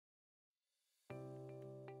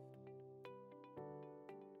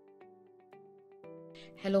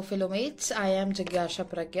Hello fellow mates, I am Jigyasha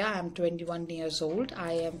Pragya. I am 21 years old.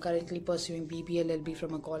 I am currently pursuing BBA LLB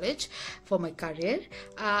from a college for my career.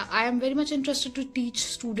 I am very much interested to teach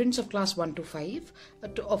students of class 1 to 5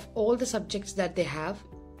 of all the subjects that they have,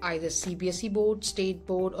 either CBSE board, state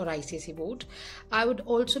board or ICSE board. I would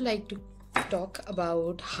also like to talk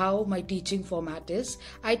about how my teaching format is.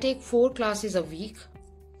 I take 4 classes a week,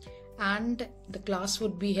 and the class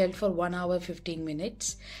would be held for 1 hour 15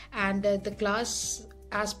 minutes, and the class,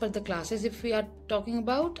 as per the classes, if we are talking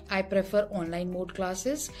about, I prefer online mode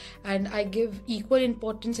classes, and I give equal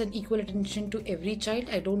importance and equal attention to every child.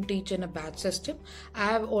 I don't teach in a batch system. I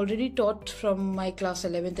have already taught from my class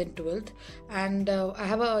 11th and 12th, and I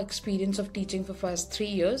have a experience of teaching for first 3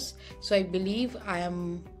 years, so I believe I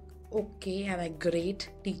am okay and a great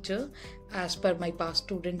teacher as per my past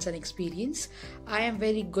students and experience. I am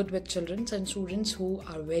very good with children and students who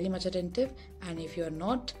are very much attentive, and if you are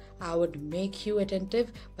not, I would make you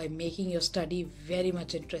attentive by making your study very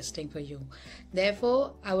much interesting for you.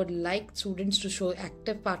 Therefore, I would like students to show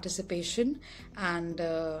active participation, and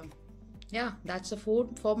that's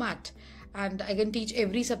the format. And I can teach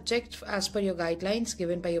every subject as per your guidelines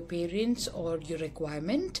given by your parents or your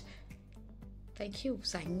requirement. Thank you.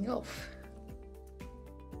 Signing off.